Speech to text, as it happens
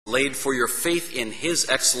laid for your faith in his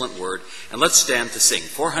excellent word. And let's stand to sing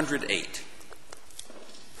 408.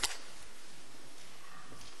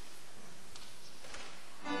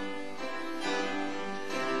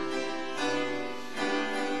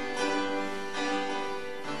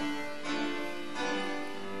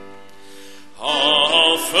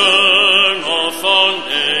 How firm a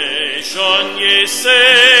foundation, ye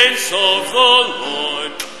saints of the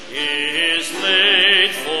Lord, is laid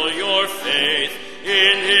for your faith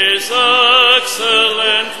in his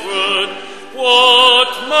excellent word.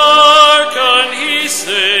 What more can he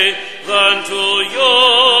say than to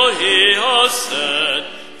you he has said?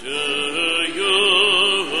 To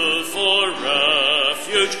you for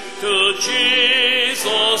refuge, to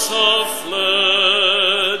Jesus have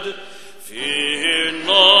fled. Fear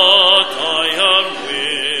not, I am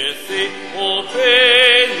with thee,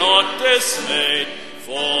 obey not dismayed,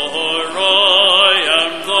 for I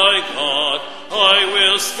am thy God. I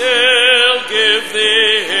will still give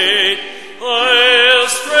thee aid. I'll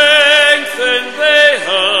strengthen thee,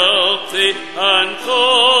 help thee, and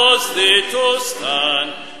cause thee to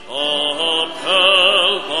stand,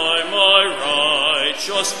 upheld by my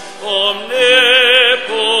righteous,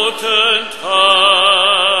 omnipotent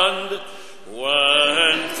hand.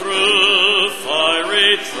 When through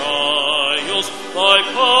fiery trials thy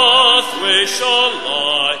pathway shall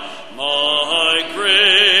lie, my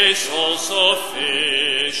grace all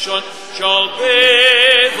sufficient shall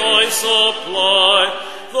be thy supply.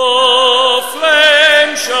 The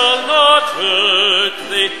flame shall not hurt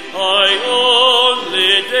thee, I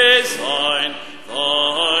only design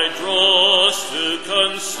thy dross to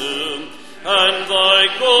consume, and thy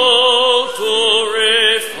gold to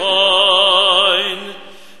refine.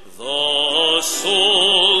 The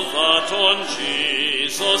soul that on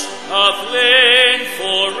Jesus hath lain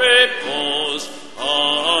for repose, I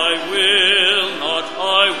will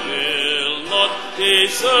not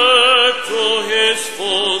desert to his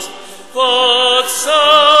foes, but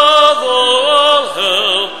serve all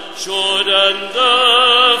hell should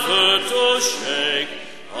endeavor to shake.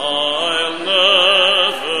 I'll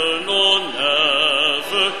never,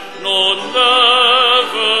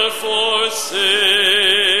 never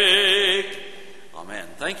forsake. Amen.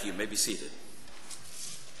 Thank you. You may be seated.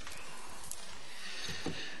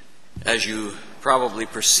 As you probably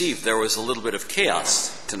perceived, there was a little bit of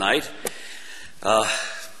chaos tonight.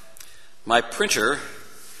 My printer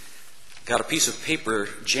got a piece of paper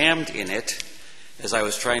jammed in it as I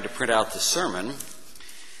was trying to print out the sermon,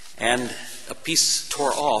 and a piece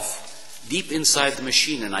tore off deep inside the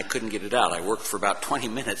machine, and I couldn't get it out. I worked for about 20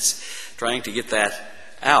 minutes trying to get that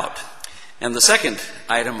out. And the second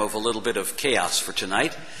item of a little bit of chaos for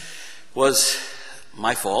tonight was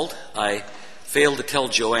my fault. I failed to tell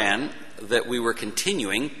Joanne that we were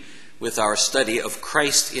continuing with our study of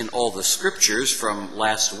Christ in all the Scriptures from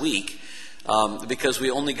last week, because we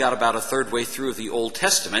only got about a third way through the Old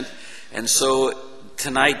Testament. And so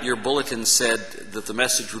tonight your bulletin said that the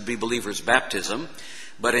message would be believer's baptism,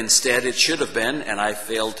 but instead it should have been, and I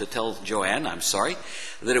failed to tell Joanne, I'm sorry,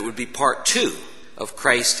 that it would be part 2 of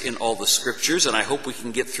Christ in all the Scriptures, and I hope we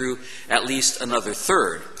can get through at least another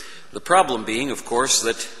third. The problem being, of course,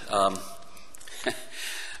 that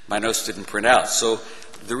my notes didn't print out. So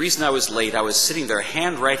the reason I was late, I was sitting there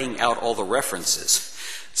handwriting out all the references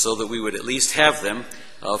so that we would at least have them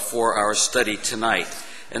for our study tonight.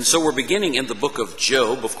 And so we're beginning in the book of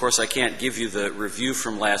Job. Of course, I can't give you the review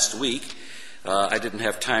from last week. I didn't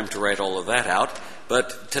have time to write all of that out.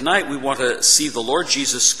 But tonight we want to see the Lord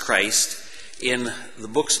Jesus Christ in the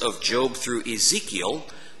books of Job through Ezekiel,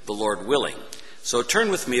 the Lord willing. So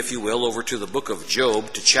turn with me, if you will, over to the book of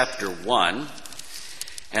Job, to chapter 1.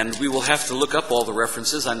 And we will have to look up all the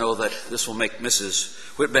references. I know that this will make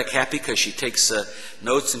Mrs. Whitbeck happy because she takes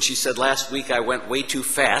notes. And she said last week I went way too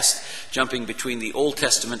fast, jumping between the Old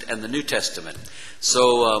Testament and the New Testament.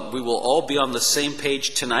 So we will all be on the same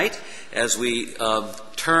page tonight as we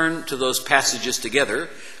turn to those passages together,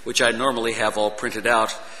 which I normally have all printed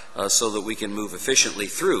out so that we can move efficiently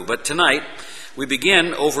through. But tonight we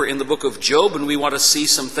begin over in the book of Job, and we want to see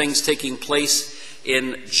some things taking place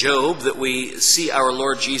in Job that we see our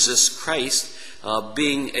Lord Jesus Christ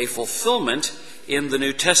being a fulfillment in the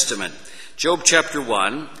New Testament. Job chapter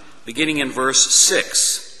 1, beginning in verse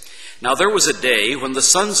 6. Now there was a day when the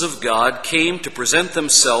sons of God came to present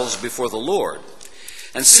themselves before the Lord,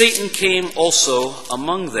 and Satan came also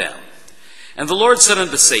among them. And the Lord said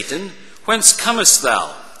unto Satan, Whence comest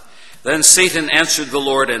thou? Then Satan answered the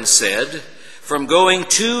Lord and said, From going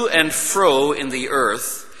to and fro in the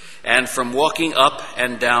earth, and from walking up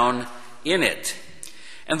and down in it.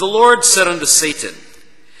 And the Lord said unto Satan,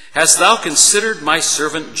 Hast thou considered my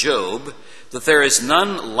servant Job, that there is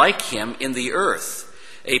none like him in the earth,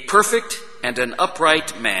 a perfect and an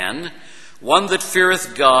upright man, one that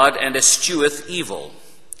feareth God and escheweth evil?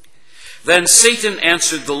 Then Satan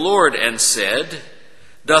answered the Lord and said,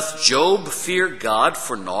 Doth Job fear God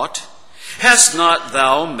for naught? Hast not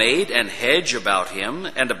thou made an hedge about him,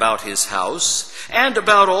 and about his house, and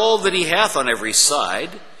about all that he hath on every side?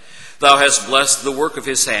 Thou hast blessed the work of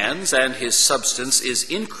his hands, and his substance is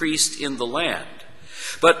increased in the land.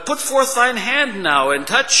 But put forth thine hand now, and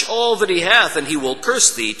touch all that he hath, and he will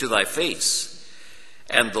curse thee to thy face.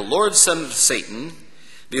 And the Lord said unto Satan,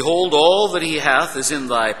 Behold, all that he hath is in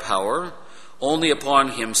thy power, only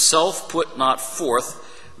upon himself put not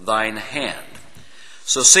forth thine hand.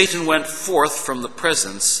 So Satan went forth from the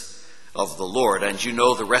presence of the Lord, and you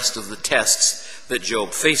know the rest of the tests that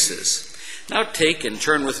Job faces. Now take and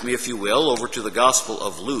turn with me, if you will, over to the Gospel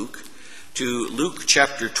of Luke, to Luke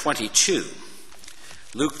chapter 22.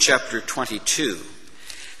 Luke chapter 22.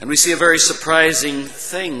 And we see a very surprising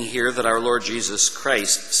thing here that our Lord Jesus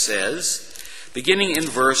Christ says, beginning in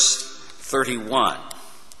verse 31.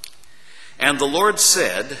 And the Lord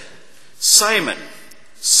said, Simon,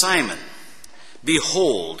 Simon,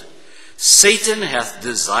 behold, Satan hath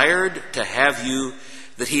desired to have you,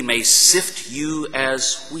 that he may sift you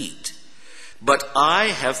as wheat. But I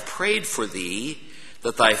have prayed for thee,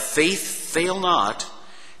 that thy faith fail not,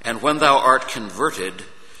 and when thou art converted,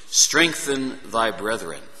 strengthen thy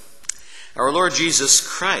brethren. Our Lord Jesus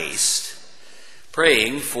Christ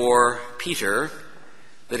praying for Peter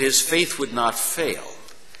that his faith would not fail,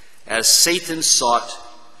 as Satan sought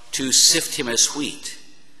to sift him as wheat.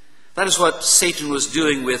 That is what Satan was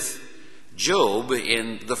doing with Job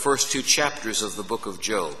in the first 2 chapters of the book of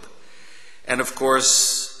Job. And of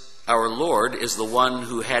course, our Lord is the one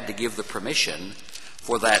who had to give the permission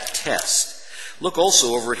for that test. Look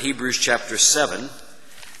also over at Hebrews chapter 7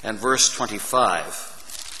 and verse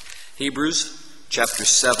 25. Hebrews chapter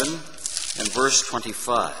 7 and verse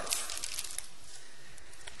 25.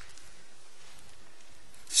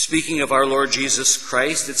 Speaking of our Lord Jesus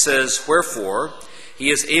Christ, it says, Wherefore he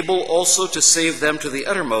is able also to save them to the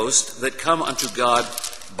uttermost that come unto God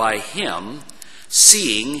by him,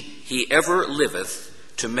 seeing he ever liveth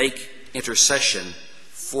to make intercession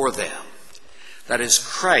for them. That is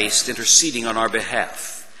Christ interceding on our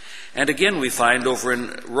behalf. And again we find over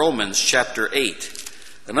in Romans chapter 8,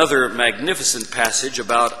 another magnificent passage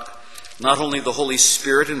about not only the Holy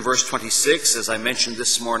Spirit in verse 26, as I mentioned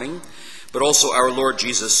this morning, but also our Lord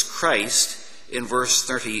Jesus Christ in verse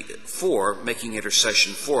 34, making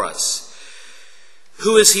intercession for us.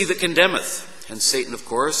 Who is he that condemneth? And Satan, of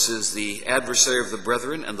course, is the adversary of the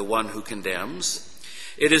brethren and the one who condemns.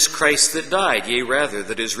 It is Christ that died, yea, rather,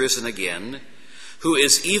 that is risen again, who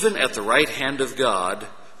is even at the right hand of God,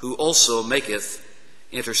 who also maketh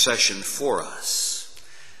intercession for us.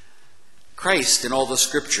 Christ in all the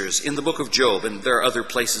scriptures, in the book of Job, and there are other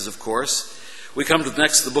places, of course. We come to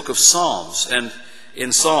next the book of Psalms, and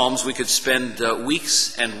in Psalms we could spend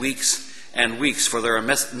weeks and weeks and weeks, for there are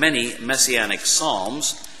many messianic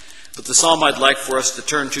psalms. But the psalm I'd like for us to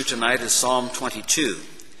turn to tonight is Psalm 22.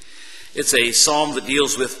 It's a psalm that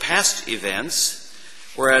deals with past events,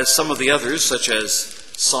 whereas some of the others, such as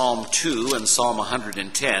Psalm 2 and Psalm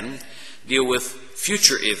 110, deal with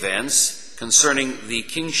future events concerning the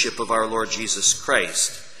kingship of our Lord Jesus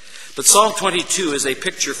Christ. But Psalm 22 is a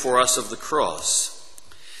picture for us of the cross.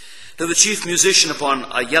 To the chief musician upon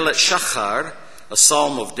Ayelet Shachar, a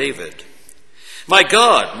psalm of David. My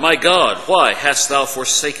God, why hast thou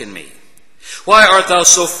forsaken me? Why art thou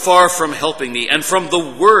so far from helping me, and from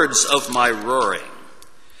the words of my roaring?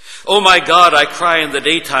 O my God, I cry in the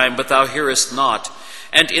daytime, but thou hearest not,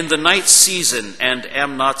 and in the night season, and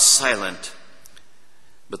am not silent.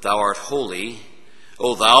 But thou art holy,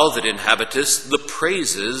 O thou that inhabitest the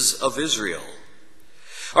praises of Israel.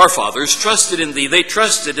 Our fathers trusted in thee. They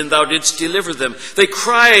trusted, and thou didst deliver them. They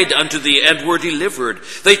cried unto thee, and were delivered.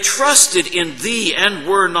 They trusted in thee, and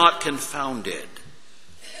were not confounded.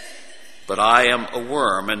 But I am a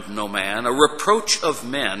worm and no man, a reproach of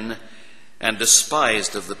men, and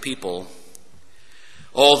despised of the people.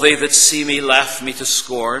 All they that see me laugh me to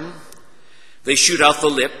scorn. They shoot out the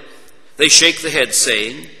lip. They shake the head,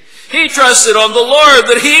 saying, He trusted on the Lord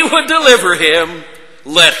that he would deliver him.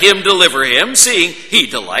 Let him deliver him, seeing he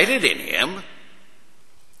delighted in him.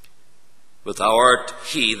 But thou art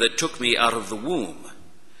he that took me out of the womb.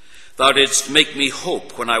 Thou didst make me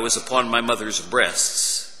hope when I was upon my mother's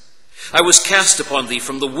breasts. I was cast upon thee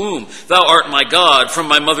from the womb. Thou art my God from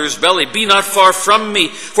my mother's belly. Be not far from me,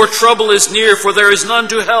 for trouble is near, for there is none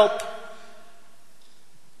to help.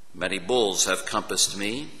 Many bulls have compassed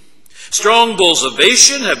me. Strong bulls of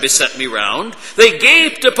Bashan have beset me round. They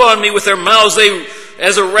gaped upon me with their mouths,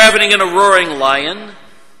 as a ravening and a roaring lion.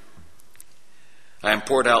 I am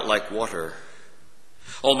poured out like water.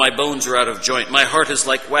 All my bones are out of joint. My heart is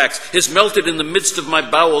like wax, is melted in the midst of my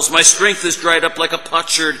bowels. My strength is dried up like a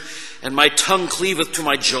potsherd, and my tongue cleaveth to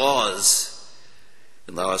my jaws.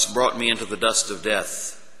 And thou hast brought me into the dust of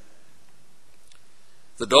death.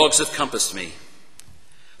 The dogs have compassed me.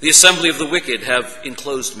 The assembly of the wicked have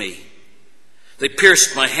enclosed me. They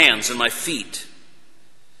pierced my hands and my feet.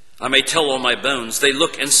 I may tell all my bones. They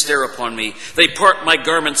look and stare upon me. They part my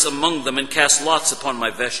garments among them and cast lots upon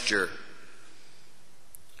my vesture.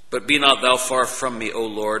 But be not thou far from me, O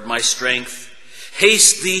Lord, my strength.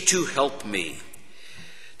 Haste thee to help me.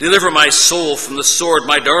 Deliver my soul from the sword,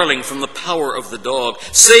 my darling from the power of the dog.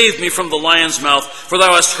 Save me from the lion's mouth, for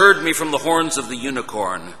thou hast heard me from the horns of the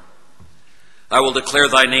unicorn. I will declare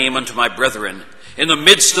thy name unto my brethren. In the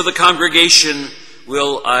midst of the congregation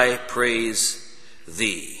will I praise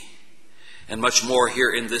thee. And much more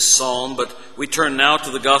here in this psalm, but we turn now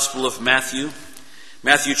to the Gospel of Matthew,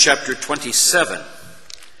 Matthew chapter 27,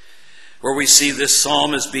 where we see this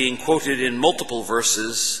psalm as being quoted in multiple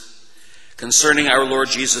verses concerning our Lord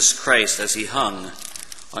Jesus Christ as he hung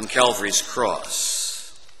on Calvary's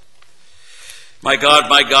cross. My God,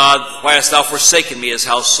 why hast thou forsaken me, is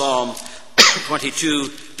how Psalm 22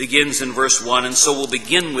 begins in verse 1, and so we'll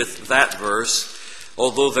begin with that verse,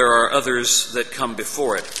 although there are others that come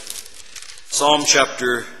before it. Psalm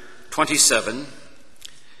chapter 27,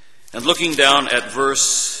 and looking down at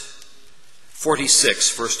verse 46,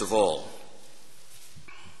 first of all.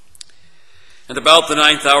 And about the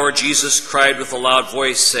 9th hour Jesus cried with a loud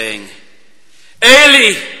voice, saying,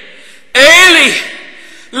 Eli, Eli,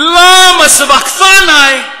 lama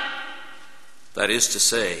sabachthani. That is to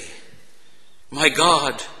say, my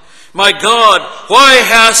God, why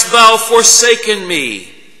hast thou forsaken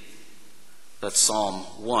me? That's Psalm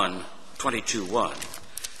 22:1.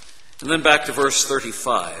 And then back to verse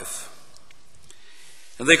 35.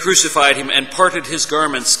 And they crucified him and parted his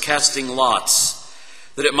garments, casting lots,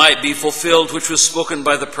 that it might be fulfilled which was spoken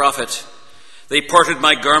by the prophet. They parted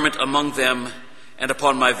my garment among them, and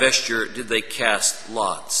upon my vesture did they cast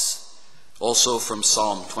lots. Also from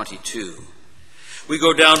Psalm 22. We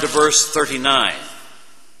go down to verse 39.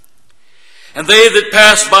 And they that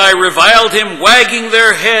passed by reviled him, wagging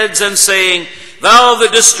their heads and saying, Thou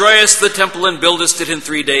that destroyest the temple and buildest it in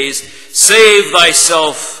 3 days, save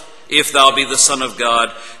thyself, if thou be the Son of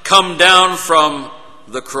God. Come down from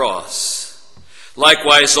the cross.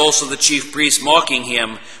 Likewise also the chief priests, mocking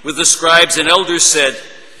him, with the scribes and elders, said,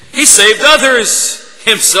 He saved others,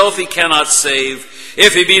 himself he cannot save.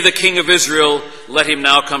 If he be the King of Israel, let him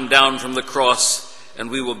now come down from the cross, and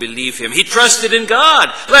we will believe him. He trusted in God.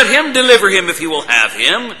 Let him deliver him if he will have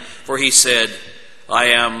him. For he said, I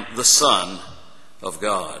am the Son of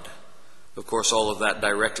God. Of course, all of that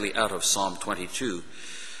directly out of Psalm 22.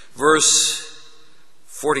 Verse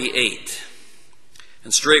 48.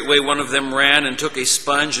 And straightway one of them ran and took a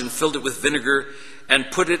sponge and filled it with vinegar and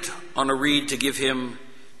put it on a reed to give him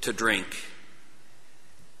to drink.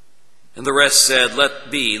 And the rest said,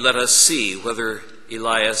 Let us see whether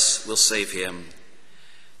Elias will save him.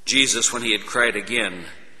 Jesus, when he had cried again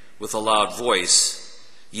with a loud voice,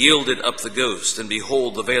 yielded up the ghost, and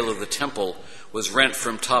behold, the veil of the temple was rent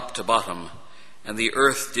from top to bottom, and the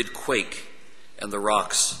earth did quake, and the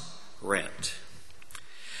rocks rent.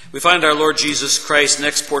 We find our Lord Jesus Christ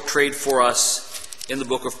next portrayed for us in the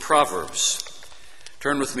book of Proverbs.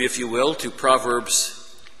 Turn with me, if you will, to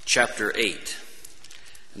Proverbs chapter 8.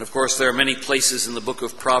 And of course, there are many places in the book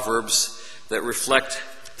of Proverbs that reflect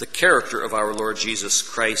the character of our Lord Jesus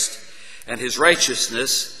Christ and his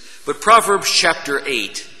righteousness. But Proverbs chapter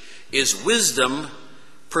 8 is wisdom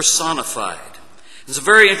personified. And some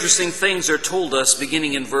very interesting things are told us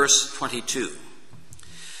beginning in verse 22.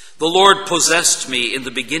 The Lord possessed me in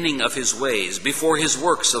the beginning of his ways, before his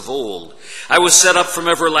works of old. I was set up from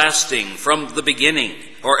everlasting, from the beginning,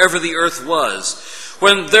 or ever the earth was.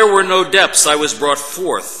 When there were no depths, I was brought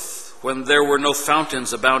forth, when there were no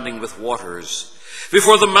fountains abounding with waters.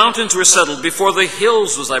 Before the mountains were settled, before the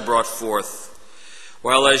hills was I brought forth.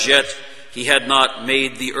 While as yet he had not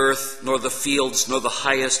made the earth, nor the fields, nor the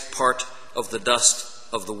highest part of the dust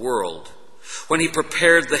of the world. When he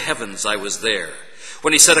prepared the heavens, I was there.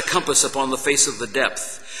 When he set a compass upon the face of the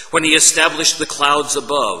depth, when he established the clouds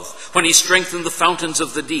above, when he strengthened the fountains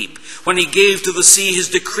of the deep, when he gave to the sea his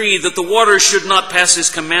decree that the waters should not pass his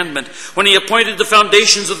commandment, when he appointed the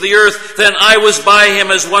foundations of the earth, then I was by him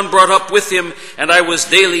as one brought up with him, and I was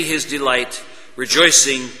daily his delight,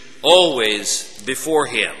 rejoicing always before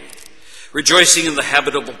him. rejoicing in the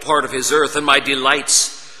habitable part of his earth, and my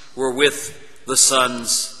delights were with the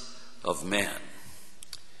sons of men.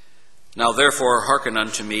 Now therefore hearken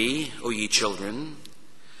unto me, O ye children,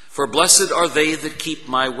 for blessed are they that keep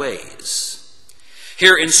my ways.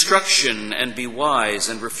 Hear instruction, and be wise,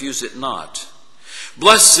 and refuse it not.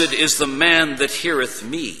 Blessed is the man that heareth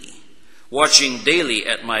me, watching daily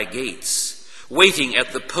at my gates, waiting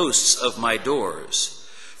at the posts of my doors.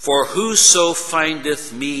 For whoso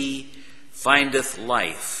findeth me findeth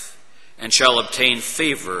life, and shall obtain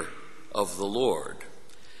favor of the Lord.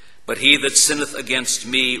 But he that sinneth against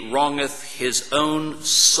me wrongeth his own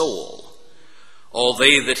soul. All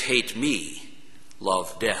they that hate me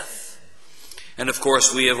love death. And of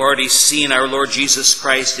course, we have already seen our Lord Jesus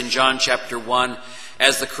Christ in John chapter 1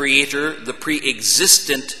 as the Creator, the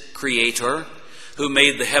pre-existent Creator, who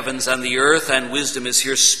made the heavens and the earth, and wisdom is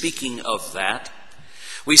here speaking of that.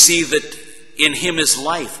 We see that in him is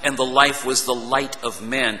life, and the life was the light of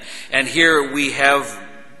men. And here we have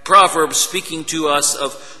Proverbs speaking to us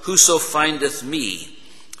of whoso findeth me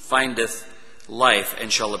findeth life,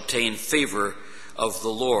 and shall obtain favor of the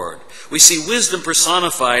Lord. We see wisdom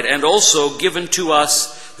personified and also given to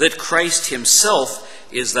us that Christ himself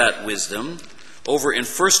is that wisdom over in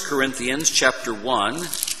 1 Corinthians chapter 1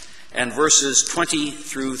 and verses 20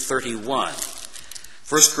 through 31.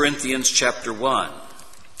 1 Corinthians chapter 1.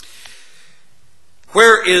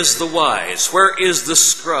 Where is the wise? Where is the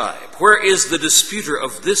scribe? Where is the disputer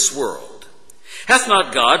of this world? Hath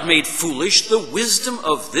not God made foolish the wisdom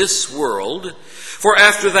of this world? For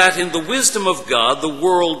after that, in the wisdom of God, the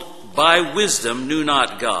world by wisdom knew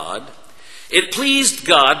not God. It pleased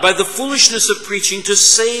God by the foolishness of preaching to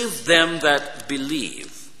save them that believe.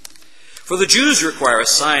 For the Jews require a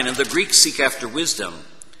sign, and the Greeks seek after wisdom.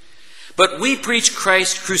 But we preach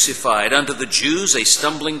Christ crucified, unto the Jews a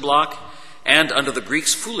stumbling block, and unto the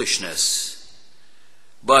Greeks foolishness.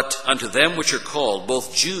 But unto them which are called,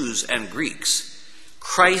 both Jews and Greeks,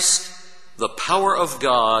 Christ the power of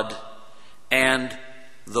God, and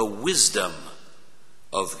the wisdom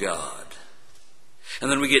of God.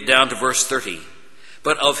 And then we get down to verse 30.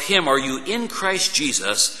 But of him are you in Christ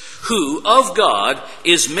Jesus, who of God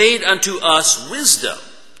is made unto us wisdom,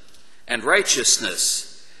 and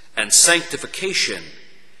righteousness, and sanctification,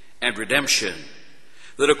 and redemption,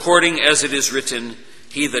 that according as it is written,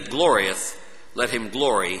 he that glorieth, let him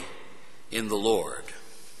glory in the Lord.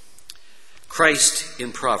 Christ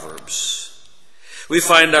in Proverbs. We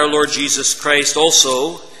find our Lord Jesus Christ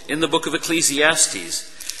also in the book of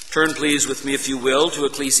Ecclesiastes. Turn please with me, if you will, to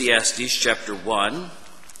Ecclesiastes chapter 1.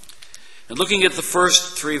 And looking at the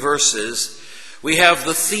first 3 verses, we have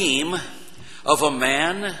the theme of a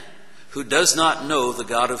man who does not know the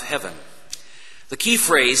God of heaven. The key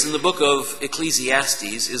phrase in the book of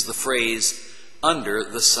Ecclesiastes is the phrase, under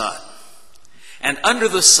the sun. And under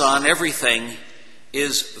the sun, everything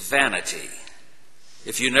is vanity.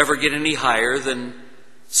 If you never get any higher than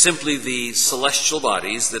simply the celestial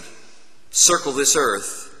bodies that circle this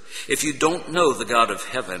earth, if you don't know the God of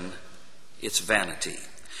heaven, it's vanity.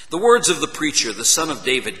 The words of the preacher, the son of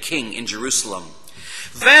David, king in Jerusalem.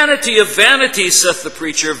 Vanity of vanities, saith the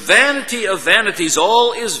preacher, vanity of vanities,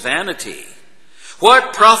 all is vanity.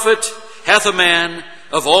 What profit hath a man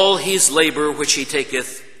of all his labor which he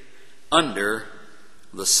taketh under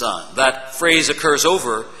the sun? That phrase occurs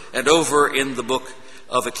over and over in the book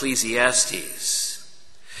of Ecclesiastes.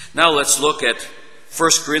 Now let's look at 1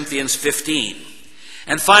 Corinthians 15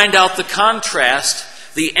 and find out the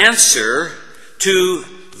contrast, the answer to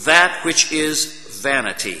that which is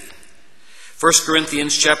vanity. 1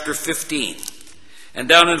 Corinthians chapter 15 and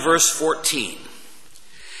down in verse 14.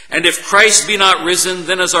 And if Christ be not risen,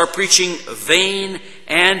 then is our preaching vain,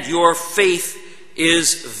 and your faith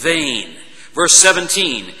is vain. Verse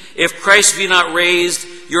 17. If Christ be not raised,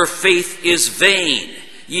 your faith is vain.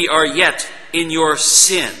 Ye are yet in your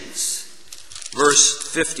sins.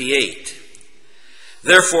 Verse 58.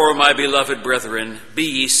 Therefore, my beloved brethren, be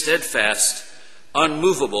ye steadfast,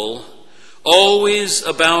 unmovable, always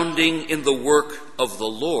abounding in the work of the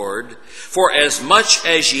Lord, for as much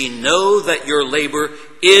as ye know that your labor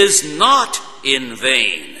is not in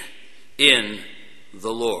vain in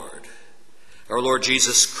the Lord. Our Lord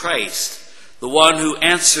Jesus Christ, the one who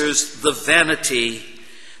answers the vanity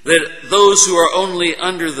that those who are only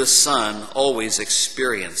under the sun always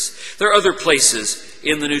experience. There are other places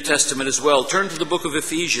in the New Testament as well. Turn to the book of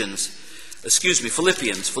Philippians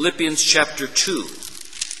chapter 2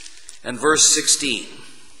 and verse 16.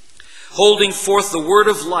 Holding forth the word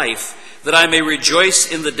of life, that I may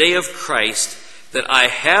rejoice in the day of Christ, that I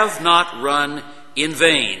have not run in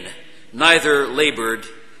vain, neither labored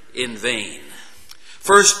in vain.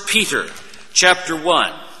 1 Peter chapter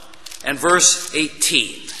 1 and verse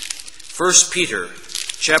 18. 1 Peter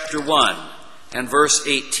chapter 1 and verse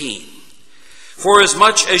 18. For as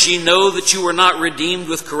much as ye know that you were not redeemed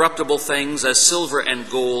with corruptible things as silver and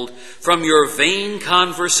gold from your vain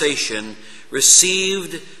conversation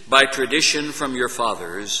received by tradition from your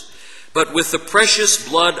fathers, but with the precious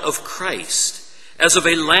blood of Christ, as of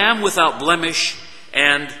a lamb without blemish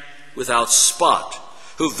and without spot,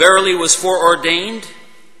 who verily was foreordained,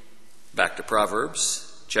 back to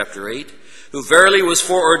Proverbs chapter 8, who verily was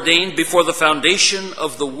foreordained before the foundation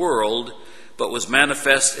of the world, but was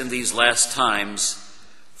manifest in these last times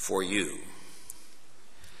for you.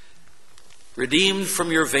 Redeemed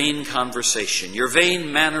from your vain conversation, your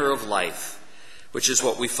vain manner of life, which is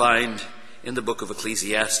what we find in the book of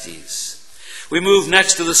Ecclesiastes. We move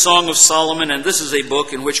next to the Song of Solomon, and this is a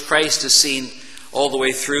book in which Christ is seen all the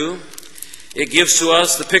way through. It gives to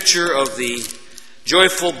us the picture of the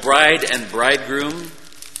joyful bride and bridegroom.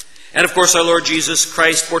 And of course, our Lord Jesus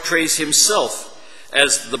Christ portrays himself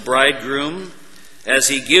as the bridegroom, as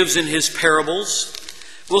he gives in his parables.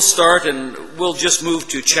 We'll start and we'll just move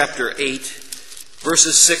to chapter 8,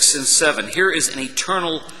 verses 6 and 7. Here is an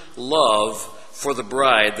eternal love for the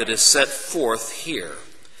bride that is set forth here.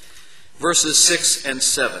 Verses 6 and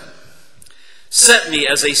 7. Set me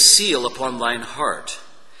as a seal upon thine heart,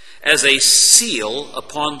 as a seal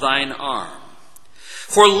upon thine arm.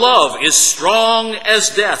 For love is strong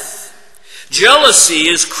as death. Jealousy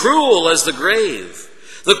is cruel as the grave.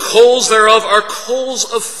 The coals thereof are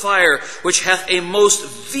coals of fire, which hath a most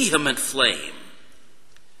vehement flame.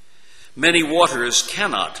 Many waters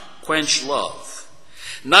cannot quench love,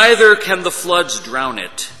 neither can the floods drown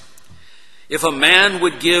it. If a man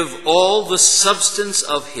would give all the substance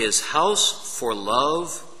of his house for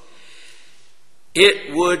love,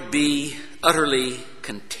 it would be utterly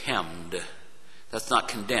contemned. That's not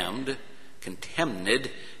condemned.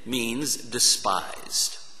 Contemned means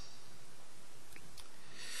despised.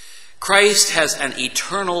 Christ has an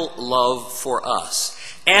eternal love for us,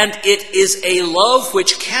 and it is a love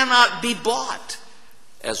which cannot be bought,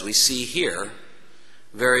 as we see here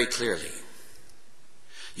very clearly.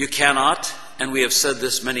 You cannot, and we have said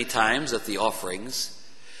this many times at the offerings,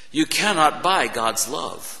 you cannot buy God's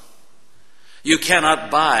love. You cannot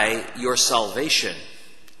buy your salvation.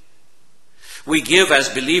 We give as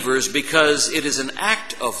believers because it is an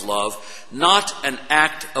act of love, not an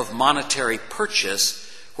act of monetary purchase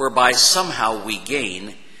whereby somehow we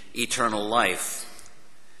gain eternal life.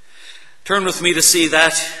 Turn with me to see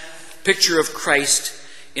that picture of Christ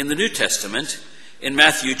in the New Testament in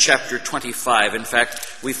Matthew chapter 25. In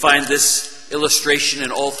fact, we find this illustration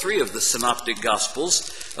in all three of the synoptic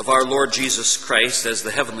gospels of our Lord Jesus Christ as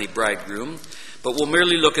the heavenly bridegroom, but we'll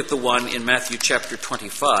merely look at the one in Matthew chapter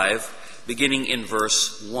 25, beginning in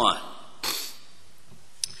verse 1.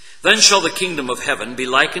 Then shall the kingdom of heaven be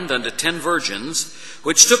likened unto 10 virgins,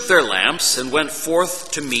 which took their lamps and went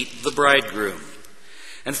forth to meet the bridegroom.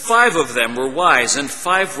 And 5 of them were wise, and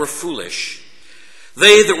 5 were foolish.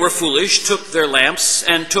 They that were foolish took their lamps,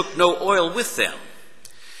 and took no oil with them.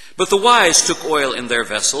 But the wise took oil in their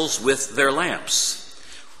vessels with their lamps.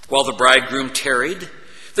 While the bridegroom tarried,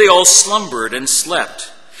 they all slumbered and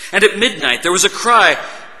slept. And at midnight there was a cry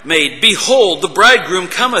made, Behold, the bridegroom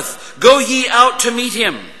cometh, go ye out to meet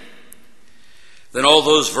him. Then all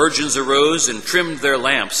those virgins arose and trimmed their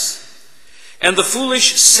lamps. And the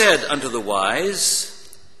foolish said unto the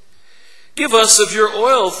wise, Give us of your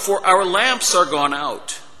oil, for our lamps are gone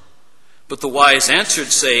out. But the wise answered,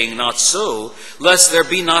 saying, Not so, lest there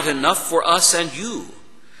be not enough for us and you.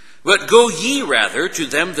 But go ye rather to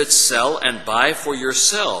them that sell, and buy for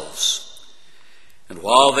yourselves. And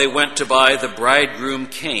while they went to buy, the bridegroom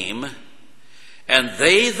came, and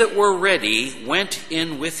they that were ready went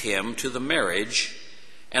in with him to the marriage,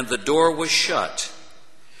 and the door was shut.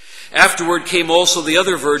 Afterward came also the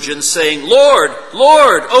other virgins, saying, Lord,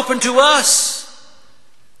 Lord, open to us.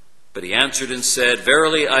 But he answered and said,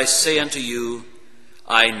 Verily I say unto you,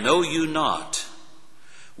 I know you not.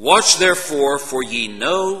 Watch therefore, for ye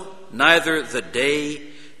know neither the day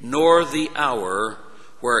nor the hour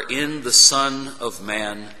wherein the Son of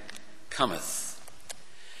Man cometh.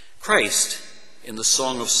 Christ in the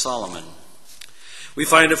Song of Solomon. We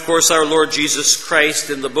find, of course, our Lord Jesus Christ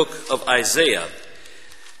in the book of Isaiah.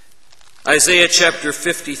 Isaiah chapter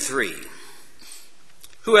 53.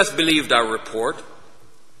 Who hath believed our report?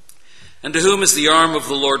 And to whom is the arm of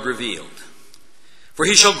the Lord revealed? For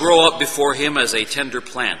he shall grow up before him as a tender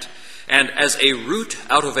plant, and as a root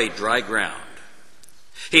out of a dry ground.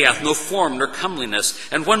 He hath no form nor comeliness,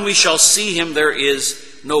 and when we shall see him, there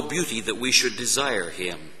is no beauty that we should desire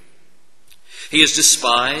him. He is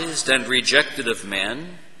despised and rejected of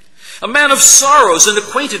men, a man of sorrows and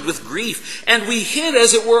acquainted with grief, and we hid,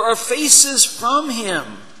 as it were, our faces from him.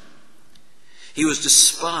 He was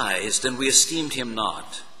despised, and we esteemed him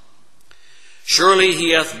not. Surely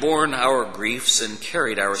he hath borne our griefs and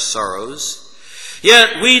carried our sorrows.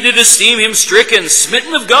 Yet we did esteem him stricken,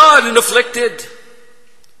 smitten of God, and afflicted.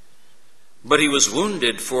 But he was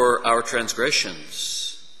wounded for our transgressions.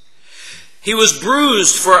 He was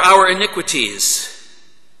bruised for our iniquities.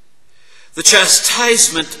 The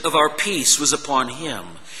chastisement of our peace was upon him,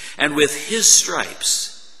 and with his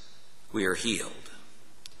stripes we are healed.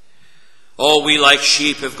 All we like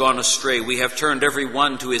sheep have gone astray. We have turned every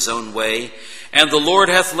one to his own way, and the Lord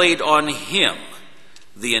hath laid on him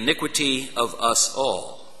the iniquity of us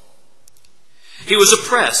all. He was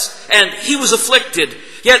oppressed, and he was afflicted,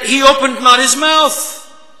 yet he opened not his mouth.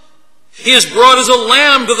 He is brought as a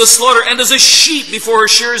lamb to the slaughter, and as a sheep before her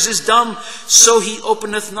shearers is dumb, so he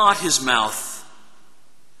openeth not his mouth.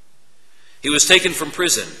 He was taken from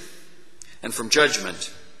prison and from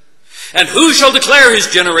judgment. And who shall declare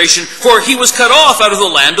his generation? For he was cut off out of the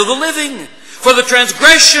land of the living. For the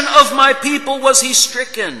transgression of my people was he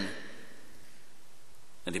stricken.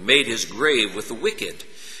 And he made his grave with the wicked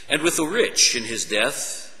and with the rich in his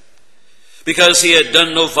death. Because he had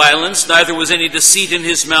done no violence, neither was any deceit in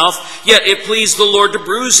his mouth, yet it pleased the Lord to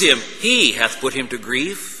bruise him. He hath put him to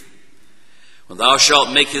grief. When thou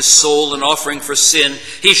shalt make his soul an offering for sin,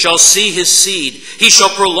 he shall see his seed. He shall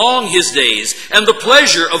prolong his days, and the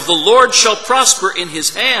pleasure of the Lord shall prosper in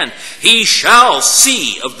his hand. He shall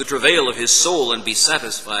see of the travail of his soul and be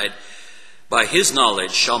satisfied. By his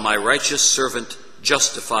knowledge shall my righteous servant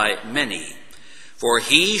justify many, for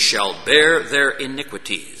he shall bear their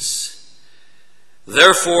iniquities.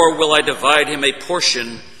 Therefore will I divide him a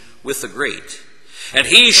portion with the great, and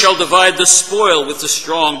he shall divide the spoil with the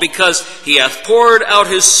strong, because he hath poured out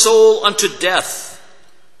his soul unto death,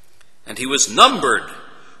 and he was numbered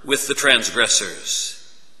with the transgressors.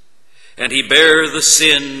 And he bare the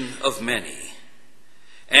sin of many,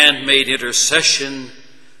 and made intercession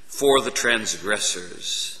for the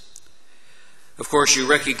transgressors. Of course, you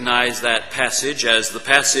recognize that passage as the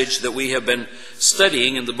passage that we have been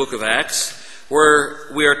studying in the book of Acts, where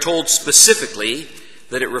we are told specifically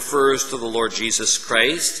that it refers to the Lord Jesus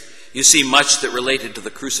Christ. You see much that related to the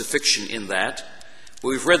crucifixion in that. But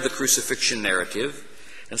we've read the crucifixion narrative.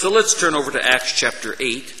 And so let's turn over to Acts chapter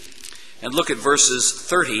 8 and look at verses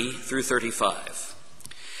 30 through 35.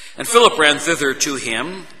 And Philip ran thither to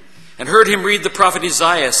him and heard him read the prophet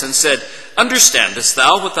Isaiah, and said, Understandest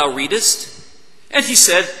thou what thou readest? And he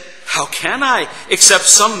said, How can I, except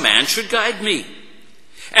some man should guide me?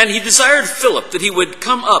 And he desired Philip that he would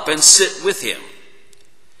come up and sit with him.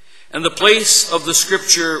 And the place of the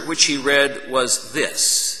scripture which he read was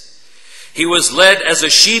this: He was led as a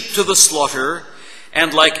sheep to the slaughter,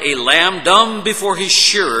 and like a lamb dumb before his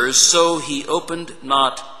shearers, so he opened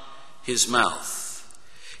not his mouth.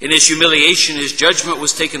 In his humiliation his judgment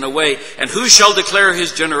was taken away, and who shall declare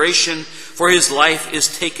his generation? For his life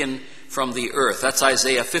is taken from the earth. That's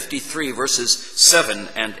Isaiah 53, verses 7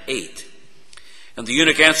 and 8. And the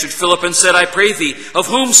eunuch answered Philip and said, I pray thee, of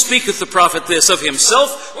whom speaketh the prophet this, of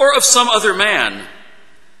himself or of some other man?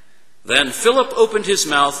 Then Philip opened his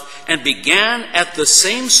mouth and began at the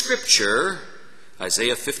same scripture,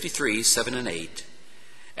 Isaiah 53, 7 and 8,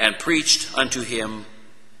 and preached unto him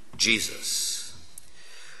Jesus.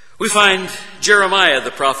 We find Jeremiah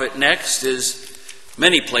the prophet next, is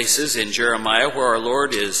many places in Jeremiah where our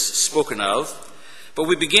Lord is spoken of, but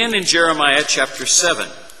we begin in Jeremiah chapter 7.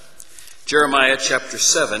 Jeremiah chapter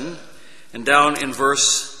 7, and down in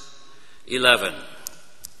verse 11.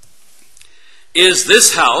 Is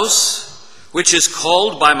this house, which is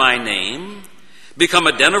called by my name, become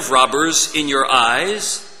a den of robbers in your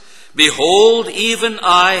eyes? Behold, even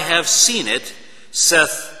I have seen it,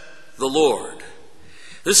 saith the Lord.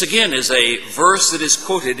 This again is a verse that is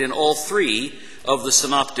quoted in all three of the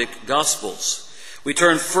synoptic gospels. We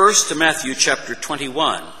turn first to Matthew chapter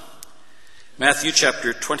 21. Matthew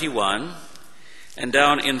chapter 21, and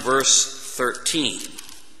down in verse 13.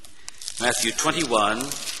 Matthew 21,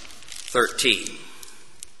 13.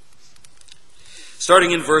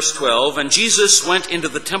 Starting in verse 12, And Jesus went into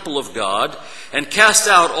the temple of God, and cast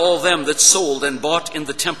out all them that sold and bought in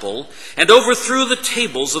the temple, and overthrew the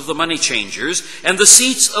tables of the money changers, and the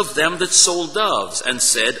seats of them that sold doves, and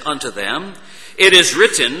said unto them, It is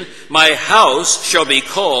written, My house shall be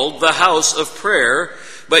called the house of prayer,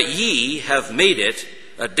 but ye have made it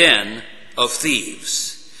a den of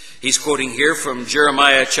thieves. He's quoting here from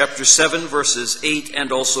Jeremiah chapter 7, verses 8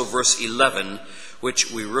 and also verse 11, which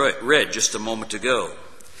we read just a moment ago.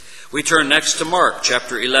 We turn next to Mark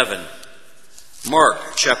chapter 11. Mark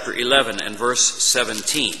chapter 11 and verse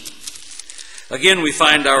 17. Again, we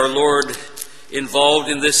find our Lord involved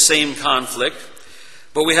in this same conflict,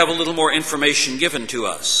 but we have a little more information given to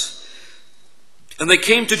us. And they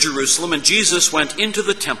came to Jerusalem, and Jesus went into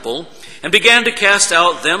the temple and began to cast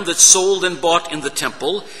out them that sold and bought in the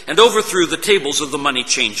temple, and overthrew the tables of the money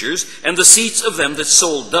changers and the seats of them that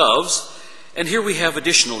sold doves. And here we have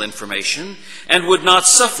additional information, and would not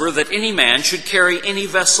suffer that any man should carry any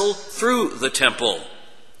vessel through the temple.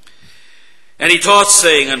 And he taught,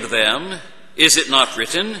 saying unto them, Is it not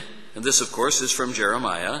written, and this of course is from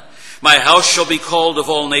Jeremiah, My house shall be called of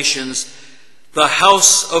all nations the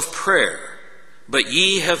house of prayer, but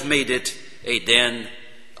ye have made it a den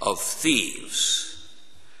of thieves.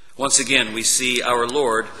 Once again, we see our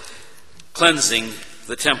Lord cleansing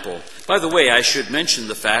the temple. By the way, I should mention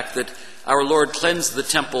the fact that our Lord cleansed the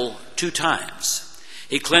temple 2 times.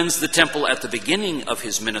 He cleansed the temple at the beginning of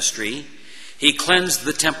his ministry. He cleansed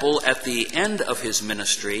the temple at the end of his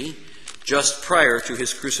ministry, just prior to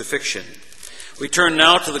his crucifixion. We turn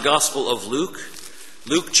now to the Gospel of Luke,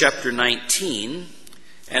 Luke chapter 19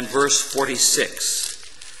 and verse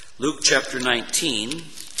 46. Luke chapter 19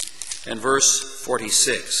 and verse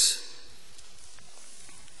 46.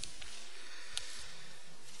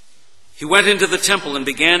 He went into the temple and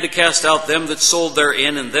began to cast out them that sold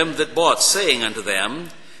therein and them that bought, saying unto them,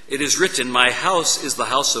 It is written, My house is the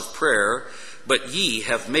house of prayer, but ye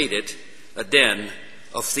have made it a den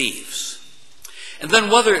of thieves. And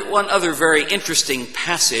then one other very interesting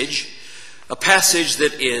passage, a passage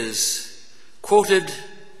that is quoted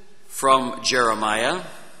from Jeremiah,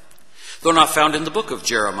 though not found in the book of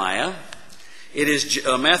Jeremiah. It is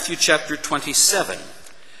Matthew chapter 27.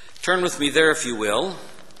 Turn with me there, if you will.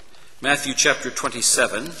 Matthew chapter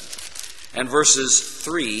 27 and verses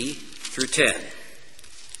 3 through 10.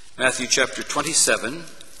 Matthew chapter 27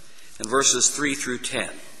 and verses 3 through 10.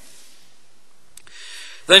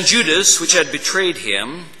 Then Judas, which had betrayed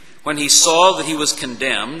him, when he saw that he was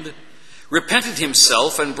condemned, repented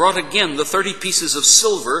himself and brought again the 30 pieces of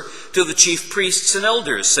silver to the chief priests and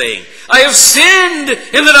elders, saying, I have sinned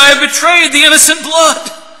in that I have betrayed the innocent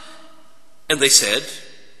blood. And they said,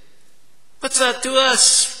 What's that to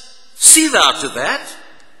us? See thou to that.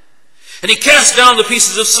 And he cast down the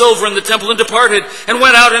pieces of silver in the temple and departed, and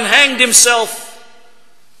went out and hanged himself.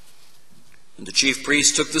 And the chief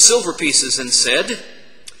priest took the silver pieces and said,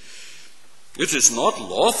 It is not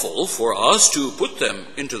lawful for us to put them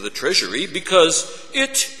into the treasury, because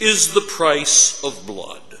it is the price of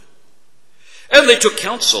blood. And they took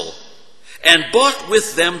counsel, and bought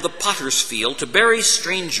with them the potter's field to bury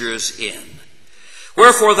strangers in.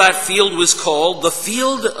 Wherefore that field was called the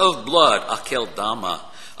field of blood, Akeldama,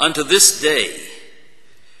 unto this day.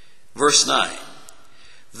 Verse 9.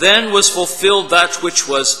 Then was fulfilled that which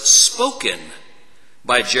was spoken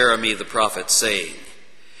by Jeremy the prophet, saying,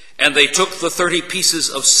 And they took the 30 pieces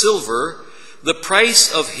of silver, the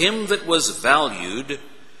price of him that was valued,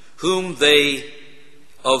 whom they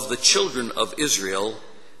of the children of Israel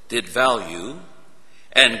did value,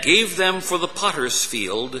 and gave them for the potter's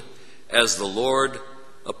field, as the Lord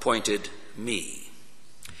appointed me.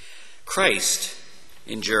 Christ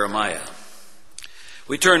in Jeremiah.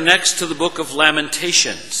 We turn next to the book of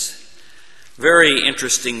Lamentations. Very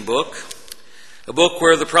interesting book. A book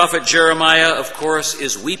where the prophet Jeremiah, of course,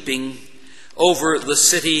 is weeping over the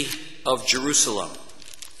city of Jerusalem.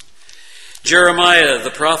 Jeremiah,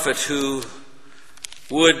 the prophet who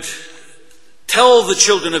would tell the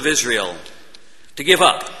children of Israel to give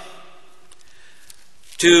up,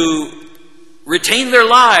 to retain their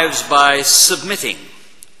lives by submitting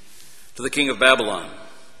to the king of Babylon.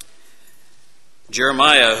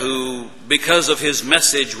 Jeremiah, who, because of his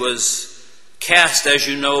message, was cast, as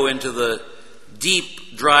you know, into the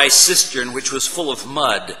deep, dry cistern, which was full of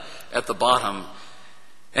mud at the bottom.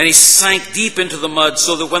 And he sank deep into the mud,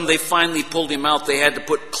 so that when they finally pulled him out, they had to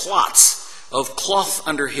put clots of cloth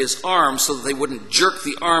under his arms so that they wouldn't jerk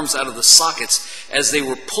the arms out of the sockets as they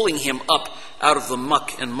were pulling him up out of the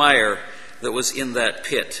muck and mire that was in that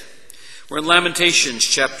pit. We're in Lamentations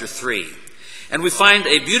chapter 3, and we find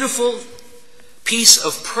a beautiful piece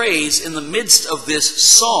of praise in the midst of this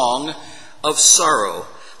song of sorrow.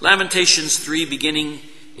 Lamentations 3, beginning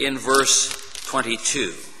in verse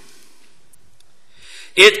 22.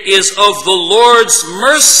 It is of the Lord's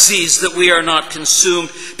mercies that we are not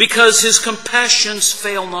consumed, because his compassions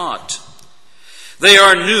fail not. They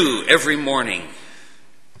are new every morning.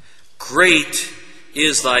 Great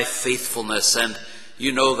is thy faithfulness. And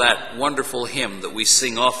you know that wonderful hymn that we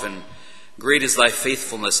sing often, Great is thy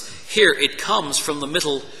faithfulness. Here it comes from the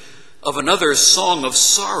middle of another song of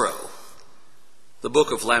sorrow, the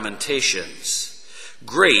book of Lamentations.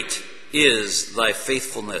 Great is thy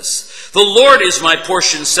faithfulness. The Lord is my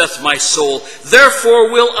portion, saith my soul.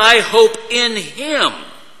 Therefore will I hope in him.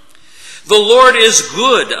 The Lord is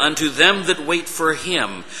good unto them that wait for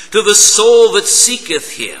him, to the soul that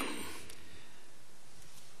seeketh him.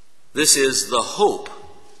 This is the hope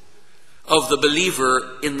of the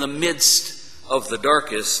believer in the midst of the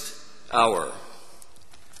darkest hour.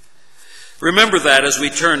 Remember that as we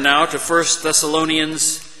turn now to 1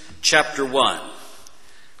 Thessalonians chapter 1.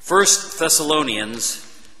 1 Thessalonians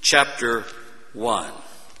chapter 1.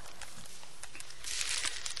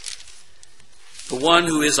 The one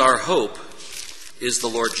who is our hope is the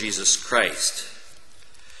Lord Jesus Christ.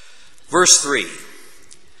 Verse 3.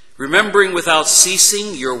 Remembering without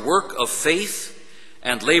ceasing your work of faith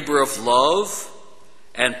and labor of love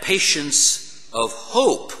and patience of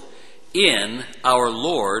hope in our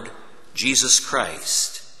Lord Jesus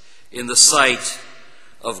Christ, in the sight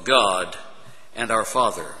of God and our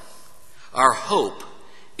Father. Our hope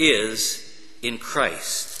is in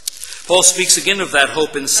Christ. Paul speaks again of that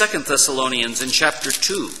hope in 2 Thessalonians in chapter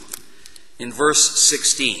 2, in verse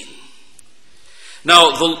 16.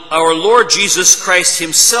 Now our Lord Jesus Christ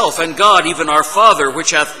himself and God, even our Father,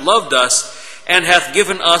 which hath loved us and hath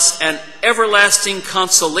given us an everlasting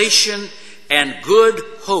consolation and good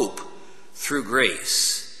hope through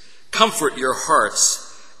grace, comfort your hearts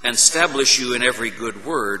and establish you in every good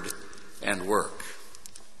word and work.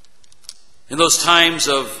 In those times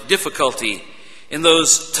of difficulty, in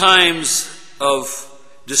those times of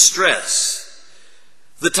distress,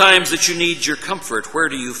 the times that you need your comfort, where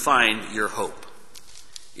do you find your hope?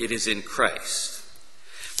 It is in Christ.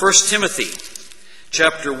 1 Timothy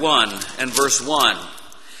chapter 1 and verse 1.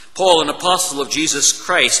 Paul, an apostle of Jesus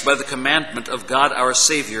Christ, by the commandment of God our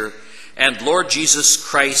Savior and Lord Jesus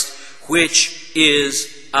Christ, which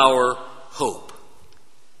is our hope.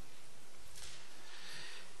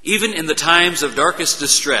 Even in the times of darkest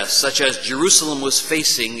distress, such as Jerusalem was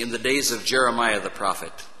facing in the days of Jeremiah the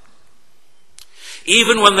prophet,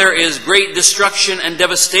 even when there is great destruction and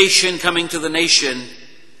devastation coming to the nation,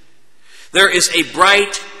 there is a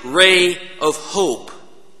bright ray of hope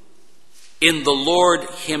in the Lord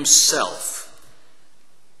himself.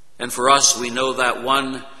 And for us, we know that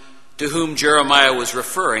one to whom Jeremiah was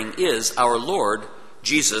referring is our Lord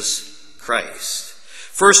Jesus Christ.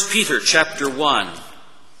 1 Peter chapter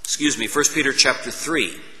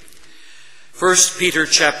 3. 1 Peter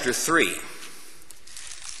chapter 3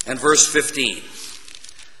 and verse 15.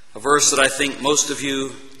 A verse that I think most of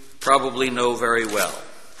you probably know very well.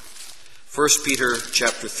 1 Peter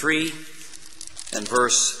chapter 3 and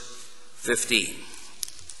verse 15.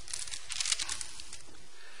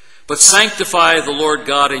 But sanctify the Lord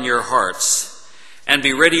God in your hearts, and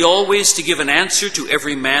be ready always to give an answer to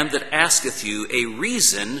every man that asketh you a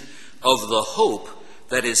reason of the hope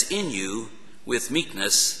that is in you with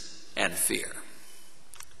meekness and fear.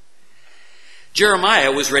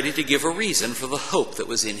 Jeremiah was ready to give a reason for the hope that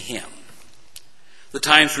was in him. The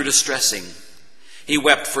times were distressing. He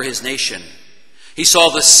wept for his nation. He saw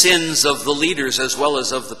the sins of the leaders as well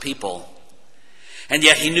as of the people. And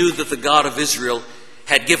yet he knew that the God of Israel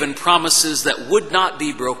had given promises that would not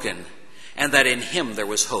be broken, and that in him there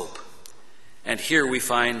was hope. And here we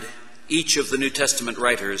find each of the New Testament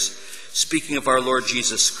writers speaking of our Lord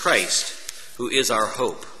Jesus Christ, who is our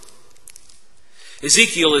hope.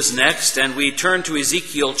 Ezekiel is next, and we turn to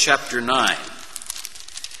Ezekiel chapter 9.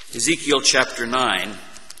 Ezekiel chapter 9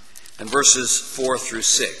 and verses 4 through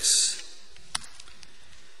 6.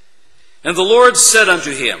 And the Lord said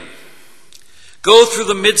unto him, Go through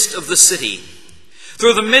the midst of the city,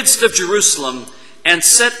 through the midst of Jerusalem, and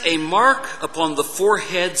set a mark upon the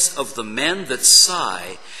foreheads of the men that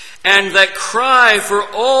sigh, and that cry for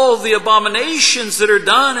all the abominations that are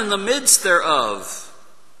done in the midst thereof.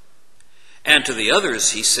 And to the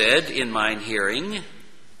others he said in mine hearing.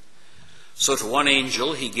 So to one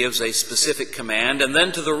angel he gives a specific command, and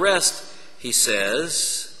then to the rest he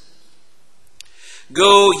says,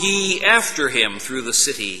 Go ye after him through the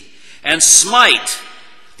city, and smite.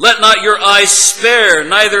 Let not your eyes spare,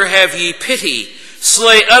 neither have ye pity.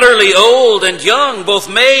 Slay utterly old and young, both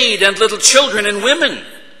maid and little children and women.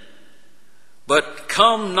 But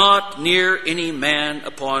come not near any man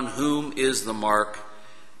upon whom is the mark,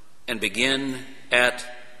 and begin at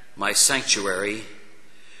my sanctuary.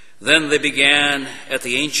 Then they began at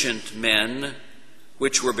the ancient men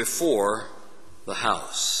which were before the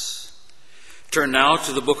house. Turn now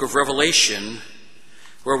to the book of Revelation,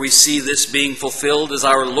 where we see this being fulfilled as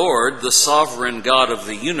our Lord, the sovereign God of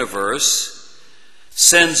the universe,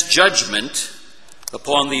 sends judgment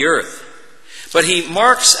upon the earth. But he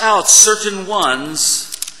marks out certain ones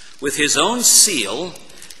with his own seal,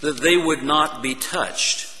 that they would not be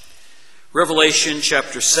touched. Revelation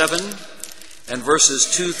chapter 7 and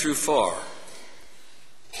verses 2 through 4.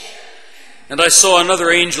 And I saw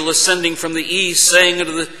another angel ascending from the east, saying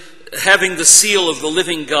having the seal of the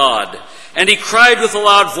living God. And he cried with a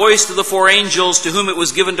loud voice to the four angels to whom it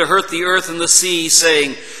was given to hurt the earth and the sea,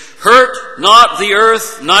 saying, Hurt not the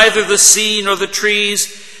earth, neither the sea nor the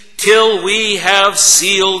trees, till we have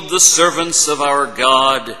sealed the servants of our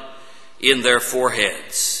God in their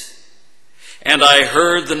foreheads. And I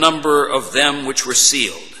heard the number of them which were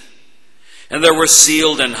sealed. And there were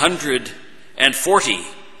sealed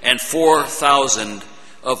 144,000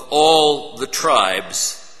 of all the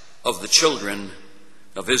tribes of the children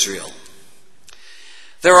of Israel.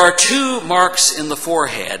 There are two marks in the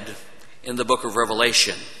forehead in the book of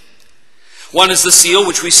Revelation. One is the seal,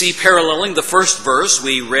 which we see paralleling the first verse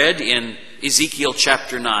we read in Ezekiel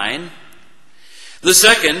chapter 9. The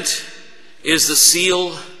second is the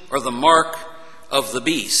seal or the mark of the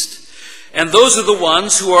beast. And those are the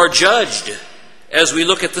ones who are judged as we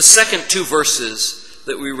look at the second two verses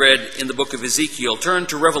that we read in the book of Ezekiel. Turn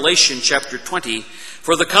to Revelation chapter 20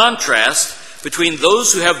 for the contrast between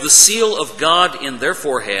those who have the seal of God in their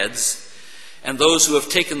foreheads and those who have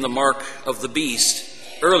taken the mark of the beast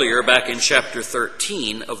earlier back in chapter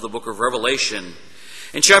 13 of the book of Revelation.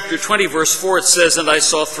 In chapter 20 verse 4 it says, And I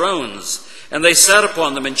saw thrones, and they sat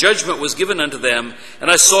upon them, and judgment was given unto them.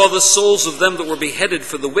 And I saw the souls of them that were beheaded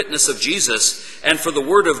for the witness of Jesus, and for the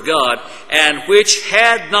word of God, and which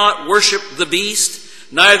had not worshipped the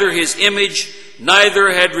beast, neither his image,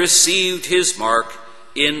 neither had received his mark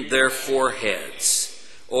in their foreheads,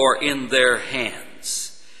 or in their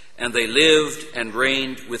hands. And they lived and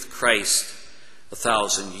reigned with Christ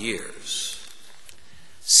 1,000 years.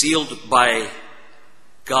 Sealed by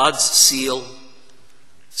God's seal,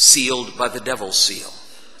 sealed by the devil's seal.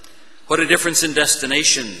 What a difference in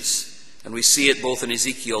destinations, and we see it both in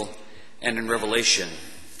Ezekiel and in Revelation.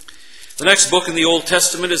 The next book in the Old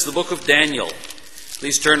Testament is the book of Daniel.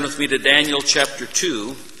 Please turn with me to Daniel chapter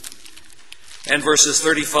 2 and verses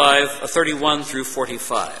 31 through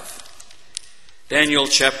 45. Daniel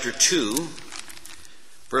chapter 2,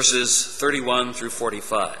 verses 31 through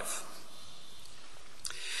 45.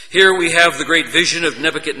 Here we have the great vision of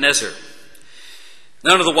Nebuchadnezzar.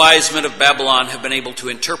 None of the wise men of Babylon have been able to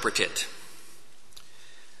interpret it.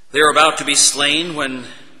 They are about to be slain when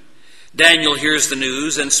Daniel hears the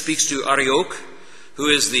news and speaks to Arioch, who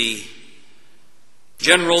is the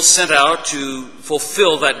general sent out to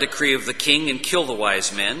fulfill that decree of the king and kill the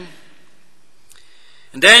wise men.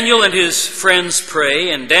 And Daniel and his friends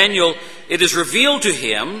pray, and Daniel, it is revealed to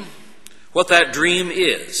him what that dream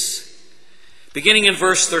is. Beginning in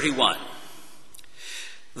verse 31.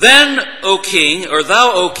 Then, O king, or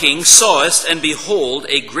thou, O king, sawest, and behold,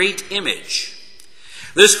 a great image.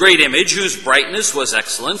 This great image, whose brightness was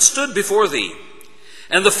excellent, stood before thee,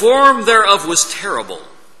 and the form thereof was terrible.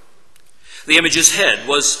 The image's head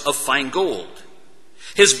was of fine gold,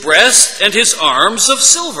 his breast and his arms of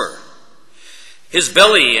silver, his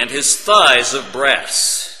belly and his thighs of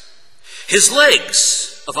brass, his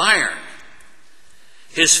legs of iron,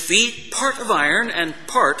 his feet part of iron and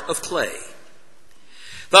part of clay.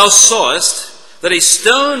 Thou sawest that a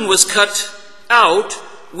stone was cut out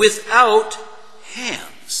without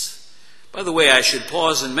hands. By the way, I should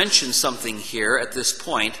pause and mention something here at this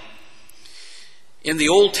point. In the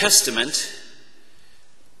Old Testament,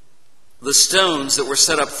 the stones that were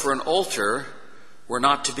set up for an altar were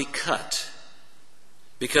not to be cut,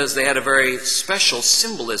 because they had a very special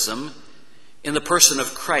symbolism in the person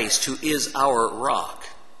of Christ, who is our rock.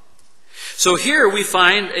 So here we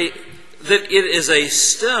find that it is a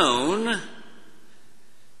stone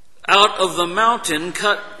out of the mountain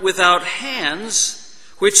cut without hands,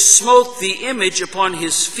 which smote the image upon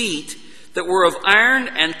his feet that were of iron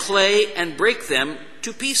and clay, and brake them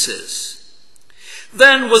to pieces.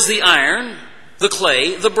 Then was the iron, the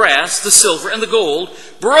clay, the brass, the silver, and the gold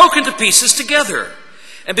broken to pieces together,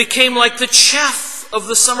 and became like the chaff of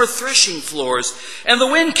the summer threshing floors. And the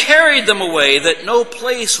wind carried them away, that no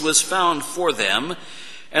place was found for them.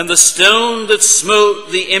 And the stone that smote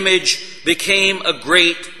the image became a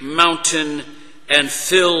great mountain, and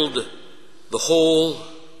filled the whole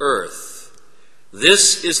earth.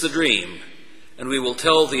 This is the dream, and we will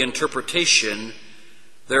tell the interpretation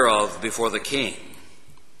thereof before the king.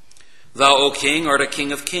 Thou, O king, art a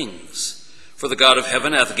king of kings, for the God of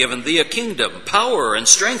heaven hath given thee a kingdom, power, and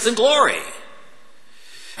strength, and glory.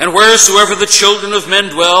 And wheresoever the children of men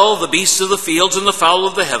dwell, the beasts of the fields and the fowl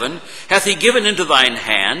of the heaven, hath he given into thine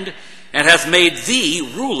hand, and hath made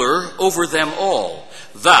thee ruler over them all.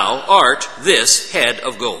 Thou art this head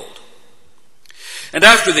of gold. And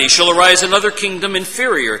after thee shall arise another kingdom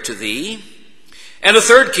inferior to thee, and a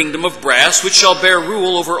third kingdom of brass, which shall bear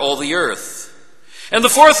rule over all the earth. And the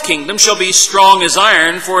fourth kingdom shall be strong as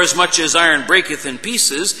iron, forasmuch as iron breaketh in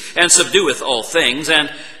pieces, and subdueth all things. And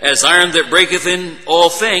as iron that breaketh in all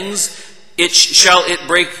things, shall it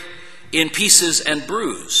break in pieces and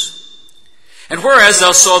bruise. And whereas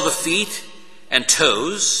thou saw the feet and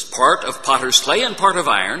toes, part of potter's clay and part of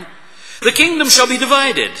iron, the kingdom shall be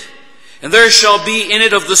divided. And there shall be in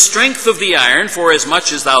it of the strength of the iron,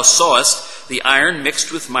 forasmuch as thou sawest the iron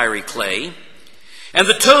mixed with miry clay. And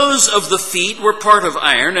the toes of the feet were part of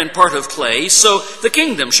iron and part of clay, so the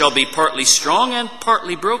kingdom shall be partly strong and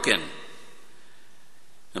partly broken.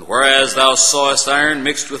 And whereas thou sawest iron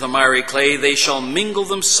mixed with a miry clay, they shall mingle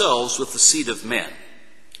themselves with the seed of men.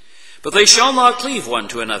 But they shall not cleave one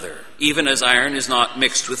to another, even as iron is not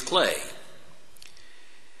mixed with clay.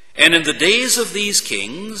 And in the days of these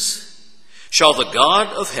kings shall the God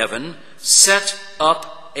of heaven set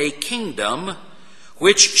up a kingdom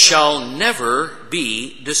which shall never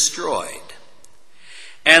be destroyed.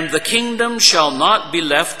 And the kingdom shall not be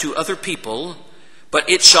left to other people, but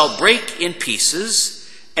it shall break in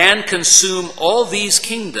pieces and consume all these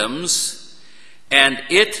kingdoms, and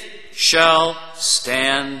it shall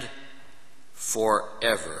stand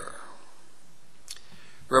forever.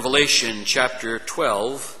 Revelation chapter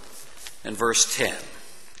 12 and verse 10.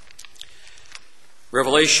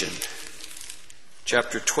 Revelation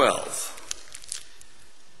chapter 12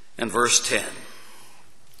 and verse 10.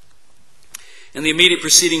 In the immediate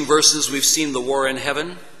preceding verses, we've seen the war in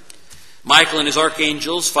heaven. Michael and his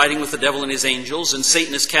archangels fighting with the devil and his angels, and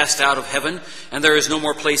Satan is cast out of heaven, and there is no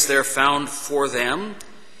more place there found for them.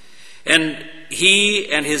 And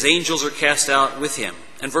he and his angels are cast out with him.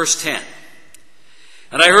 And verse 10.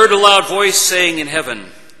 And I heard a loud voice saying in heaven,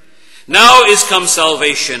 Now is come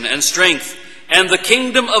salvation and strength, and the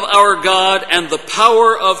kingdom of our God, and the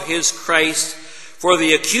power of his Christ. For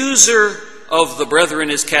the accuser of the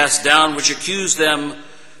brethren is cast down, which accused them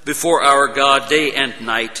before our God day and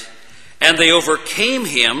night. And they overcame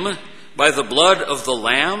him by the blood of the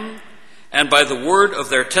Lamb and by the word of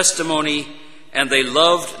their testimony, and they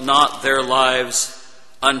loved not their lives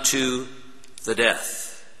unto the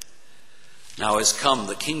death. Now is come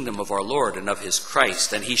the kingdom of our Lord and of his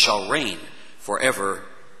Christ, and he shall reign forever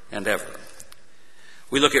and ever.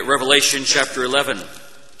 We look at Revelation chapter 11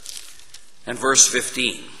 and verse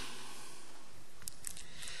 15.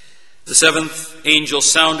 The seventh angel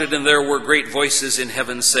sounded, and there were great voices in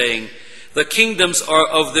heaven saying, The kingdoms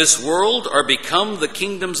of this world are become the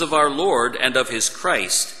kingdoms of our Lord and of his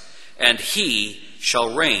Christ, and he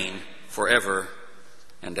shall reign forever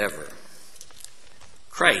and ever.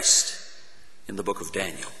 Christ in the book of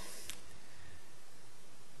Daniel.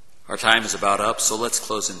 Our time is about up, so let's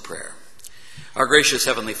close in prayer. Our gracious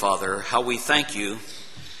Heavenly Father, how we thank you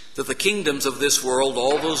that the kingdoms of this world,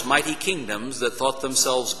 all those mighty kingdoms that thought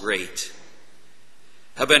themselves great,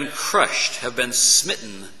 have been crushed, have been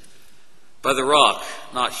smitten by the rock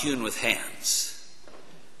not hewn with hands.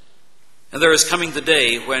 And there is coming the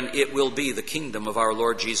day when it will be the kingdom of our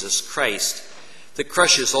Lord Jesus Christ that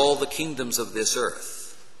crushes all the kingdoms of this earth.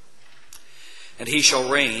 And he shall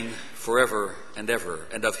reign forever and ever,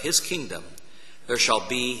 and of his kingdom there shall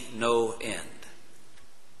be no end.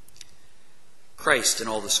 Christ in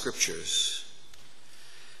all the scriptures.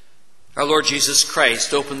 Our Lord Jesus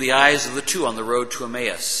Christ opened the eyes of the two on the road to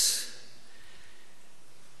Emmaus.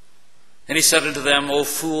 And he said unto them, O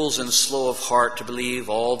fools and slow of heart to believe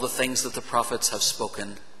all the things that the prophets have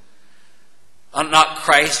spoken. Ought not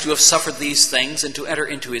Christ to have suffered these things and to enter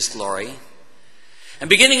into his glory? And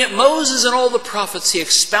beginning at Moses and all the prophets, he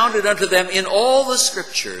expounded unto them in all the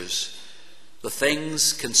scriptures the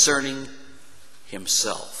things concerning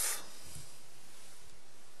himself.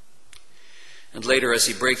 And later, as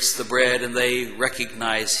he breaks the bread and they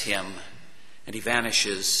recognize him and he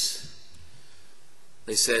vanishes,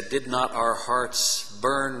 they said, Did not our hearts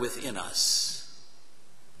burn within us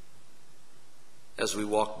as we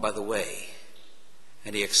walked by the way?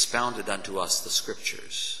 And he expounded unto us the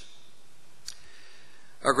scriptures.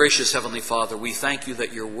 Our gracious Heavenly Father, we thank you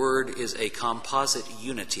that your word is a composite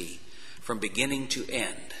unity from beginning to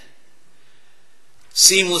end,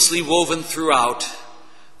 seamlessly woven throughout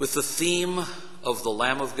with the theme of the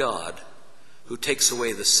Lamb of God who takes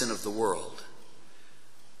away the sin of the world,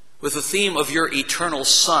 with the theme of your eternal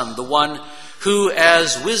Son, the one who,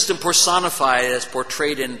 as wisdom personified, as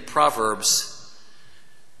portrayed in Proverbs,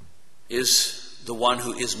 is the one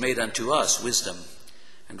who is made unto us wisdom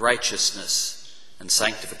and righteousness and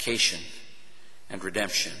sanctification and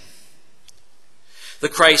redemption. The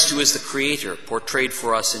Christ who is the Creator, portrayed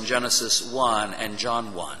for us in Genesis 1 and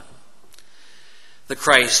John 1. The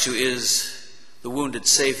Christ who is the wounded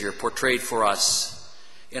Savior, portrayed for us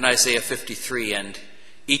in Isaiah 53 and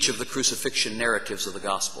each of the crucifixion narratives of the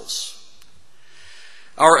Gospels.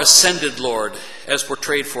 Our ascended Lord, as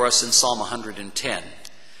portrayed for us in Psalm 110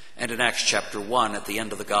 and in Acts chapter 1 at the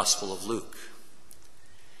end of the Gospel of Luke.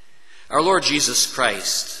 Our Lord Jesus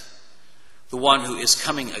Christ, the one who is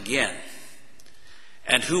coming again,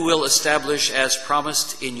 and who will establish, as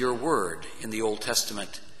promised in your word in the Old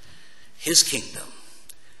Testament, his kingdom,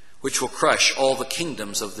 which will crush all the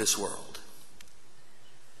kingdoms of this world.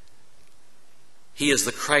 He is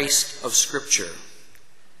the Christ of Scripture.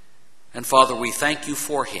 And Father, we thank you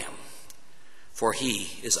for him, for he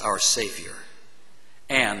is our Savior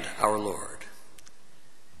and our Lord.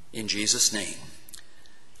 In Jesus' name,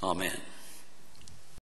 amen.